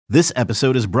This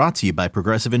episode is brought to you by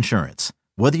Progressive Insurance.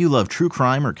 Whether you love true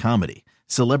crime or comedy,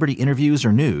 celebrity interviews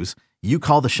or news, you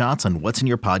call the shots on what's in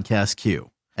your podcast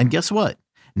queue. And guess what?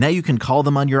 Now you can call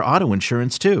them on your auto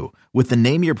insurance too with the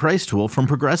Name Your Price tool from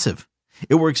Progressive.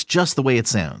 It works just the way it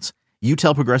sounds. You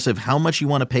tell Progressive how much you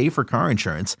want to pay for car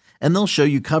insurance, and they'll show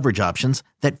you coverage options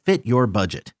that fit your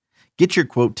budget. Get your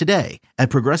quote today at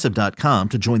Progressive.com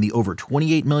to join the over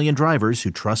 28 million drivers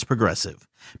who trust Progressive.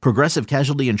 Progressive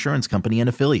Casualty Insurance Company and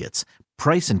Affiliates.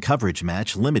 Price and coverage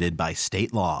match limited by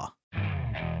state law.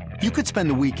 You could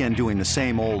spend the weekend doing the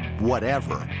same old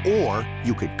whatever, or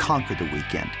you could conquer the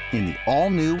weekend in the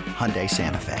all-new Hyundai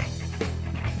Santa Fe.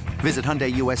 Visit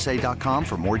HyundaiUSA.com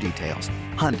for more details.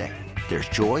 Hyundai, there's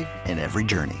joy in every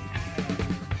journey.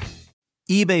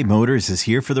 eBay Motors is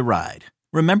here for the ride.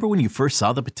 Remember when you first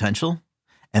saw the potential?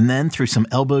 And then through some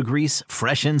elbow grease,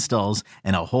 fresh installs,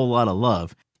 and a whole lot of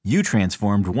love, you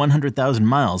transformed 100,000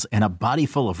 miles and a body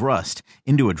full of rust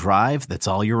into a drive that's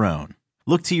all your own.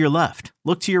 Look to your left.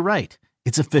 Look to your right.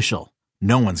 It's official.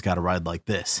 No one's got a ride like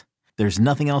this. There's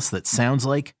nothing else that sounds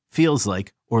like, feels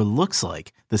like, or looks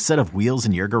like the set of wheels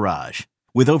in your garage.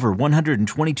 With over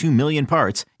 122 million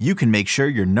parts, you can make sure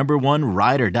your number one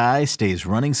ride or die stays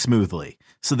running smoothly.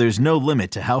 So there's no limit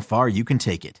to how far you can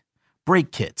take it.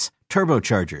 Brake kits,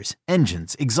 turbochargers,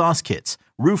 engines, exhaust kits,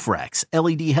 roof racks,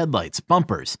 LED headlights,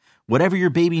 bumpers, whatever your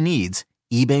baby needs,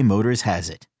 eBay Motors has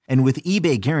it. And with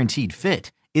eBay Guaranteed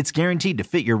Fit, it's guaranteed to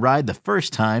fit your ride the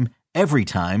first time, every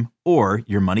time, or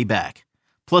your money back.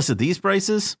 Plus at these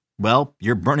prices, well,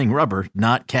 you're burning rubber,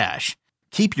 not cash.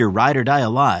 Keep your ride or die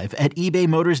alive at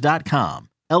ebaymotors.com.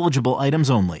 Eligible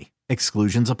items only.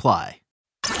 Exclusions apply.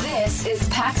 This is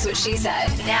Pax What She Said.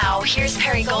 Now, here's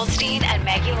Perry Goldstein and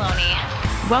Maggie Loney.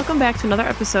 Welcome back to another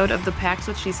episode of the Pax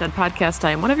What She Said podcast.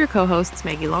 I am one of your co-hosts,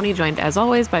 Maggie Loney, joined as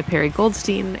always by Perry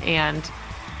Goldstein. And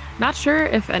not sure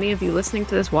if any of you listening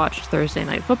to this watched Thursday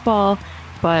Night Football,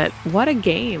 but what a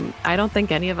game. I don't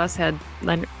think any of us had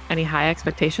any high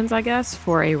expectations, I guess,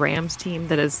 for a Rams team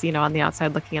that is, on the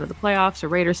outside looking into the playoffs, a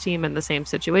Raiders team in the same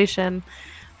situation.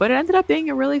 But it ended up being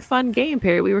a really fun game,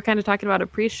 Perry. We were kind of talking about a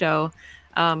pre-show.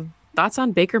 Thoughts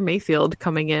on Baker Mayfield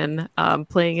coming in,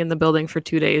 playing in the building for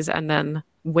 2 days, and then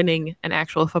winning an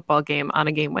actual football game on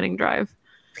a game-winning drive?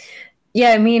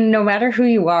 Yeah, I mean, no matter who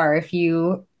you are, if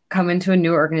you come into a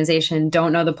new organization,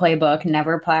 don't know the playbook,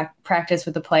 never practice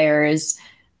with the players,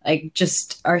 like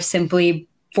just are simply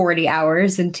 40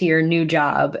 hours into your new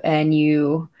job, and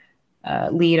you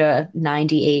lead a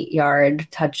 98-yard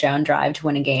touchdown drive to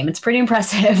win a game. It's pretty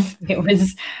impressive. It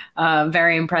was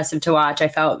very impressive to watch. I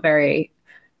felt very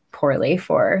poorly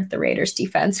for the Raiders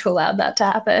defense who allowed that to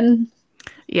happen.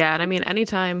 Yeah, and I mean,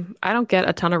 anytime, I don't get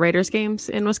a ton of Raiders games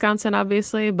in Wisconsin,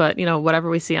 obviously, but, whatever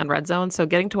we see on Red Zone. So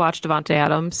getting to watch Davante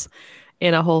Adams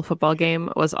in a whole football game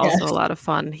was also a lot of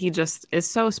fun. He just is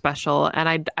so special. And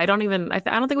I don't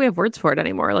think we have words for it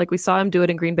anymore. Like, we saw him do it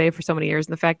in Green Bay for so many years,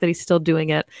 and the fact that he's still doing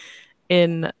it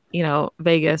in,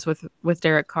 Vegas with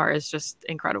Derek Carr is just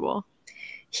incredible.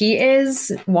 He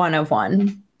is one of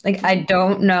one. Like, I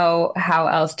don't know how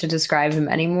else to describe him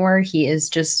anymore. He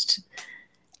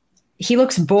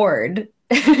looks bored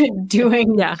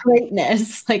doing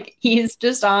greatness. Like, he's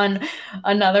just on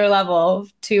another level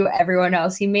to everyone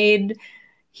else. He made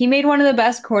one of the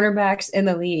best cornerbacks in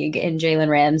the league in Jalen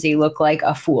Ramsey look like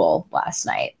a fool last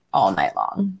night, all night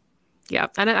long. Yeah.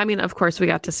 And I mean, of course, we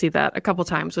got to see that a couple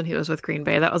times when he was with Green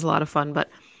Bay. That was a lot of fun, but.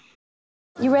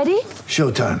 You ready?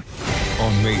 Showtime.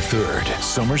 On May 3rd,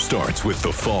 summer starts with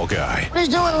The Fall Guy. Let's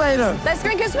do it later. Let's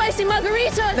drink a spicy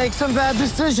margarita. Make some bad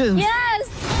decisions. Yes.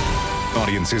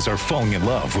 Audiences are falling in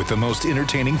love with the most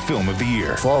entertaining film of the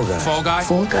year. Fall Guy. Fall Guy?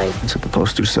 Fall Guy. That's what the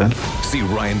poster said. See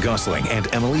Ryan Gosling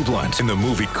and Emily Blunt in the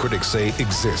movie critics say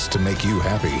exists to make you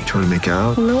happy. Trying to make it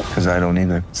out? Nope. Because I don't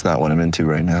either. It's not what I'm into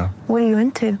right now. What are you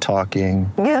into?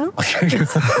 Talking. Yeah.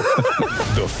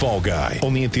 The Fall Guy.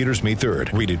 Only in theaters May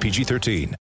 3rd. Rated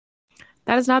PG-13.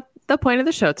 That is not the point of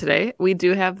the show today. We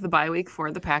do have the bye week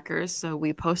for the Packers, so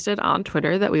we posted on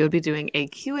Twitter that we would be doing a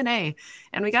Q&A,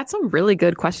 and we got some really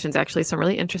good questions, actually, some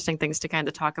really interesting things to kind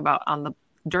of talk about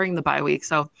during the bye week.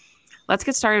 So let's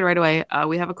get started right away.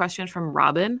 We have a question from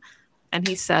Robin, and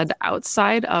he said,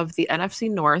 outside of the NFC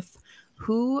North,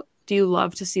 who do you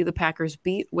love to see the Packers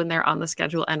beat when they're on the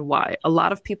schedule, and why? A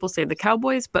lot of people say the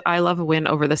Cowboys, but I love a win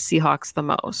over the Seahawks the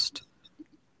most.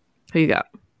 Who you got?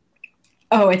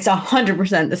 Oh, it's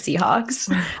 100% the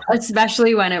Seahawks,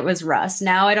 especially when it was Russ.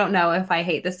 Now, I don't know if I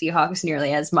hate the Seahawks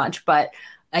nearly as much, but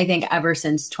I think ever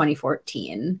since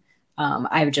 2014,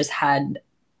 I've just had,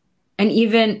 and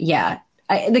even,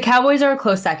 The Cowboys are a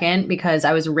close second because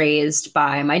I was raised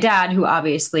by my dad, who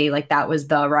obviously like that was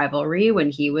the rivalry when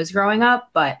he was growing up.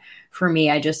 But for me,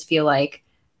 I just feel like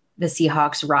the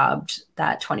Seahawks robbed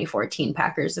that 2014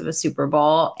 Packers of a Super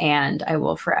Bowl, and I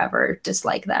will forever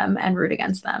dislike them and root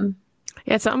against them.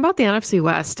 Yeah, it's something about the NFC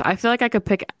West. I feel like I could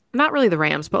pick not really the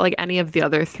Rams, but like any of the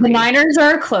other three. The Niners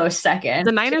are a close second.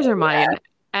 The Niners are mine.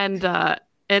 Yeah.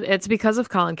 And it's because of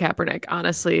Colin Kaepernick,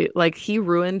 honestly. Like, he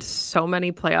ruined so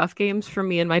many playoff games for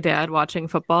me and my dad watching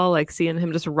football, like seeing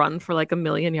him just run for like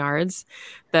 1,000,000 yards,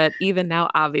 that even now,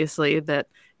 obviously, that,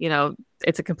 you know,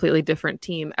 it's a completely different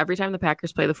team. Every time the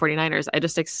Packers play the 49ers, I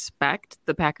just expect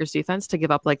the Packers defense to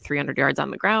give up like 300 yards on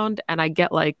the ground. And I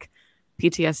get like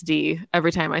PTSD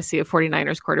every time I see a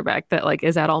 49ers quarterback that like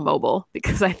is at all mobile,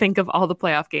 because I think of all the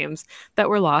playoff games that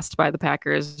were lost by the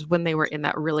Packers when they were in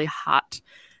that really hot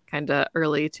kind of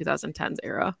early 2010s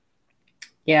era.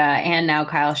 Yeah, and now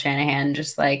Kyle Shanahan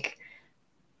just like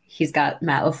he's got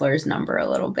Matt LaFleur's number a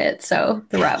little bit, so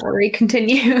the rivalry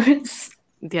continues.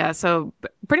 Yeah, so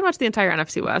pretty much the entire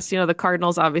NFC West. You know, the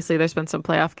Cardinals, obviously, there's been some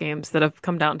playoff games that have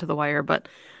come down to the wire, but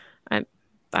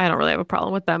I don't really have a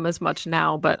problem with them as much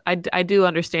now. But I do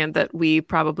understand that we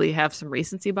probably have some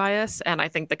recency bias, and I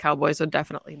think the Cowboys would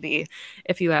definitely be,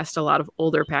 if you asked a lot of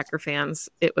older Packer fans,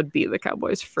 it would be the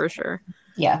Cowboys for sure.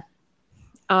 Yeah.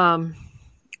 All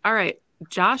right.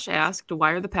 Josh asked,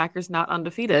 why are the Packers not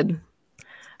undefeated?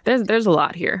 There's a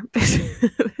lot here.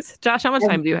 Josh, how much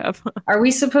time do you have? Are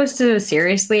we supposed to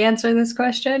seriously answer this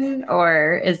question,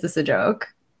 or is this a joke?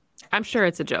 I'm sure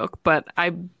it's a joke, but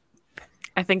I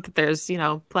think that there's, you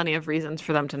know, plenty of reasons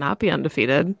for them to not be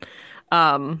undefeated.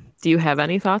 Do you have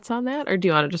any thoughts on that, or do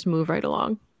you want to just move right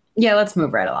along? Yeah, let's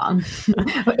move right along.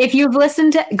 If you've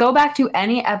listened to, go back to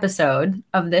any episode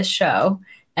of this show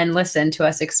and listen to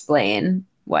us explain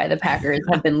why the Packers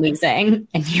have been losing,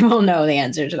 and you will know the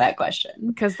answer to that question.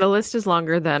 Because the list is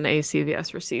longer than a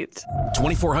CVS receipt.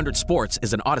 2400 Sports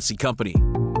is an Odyssey company.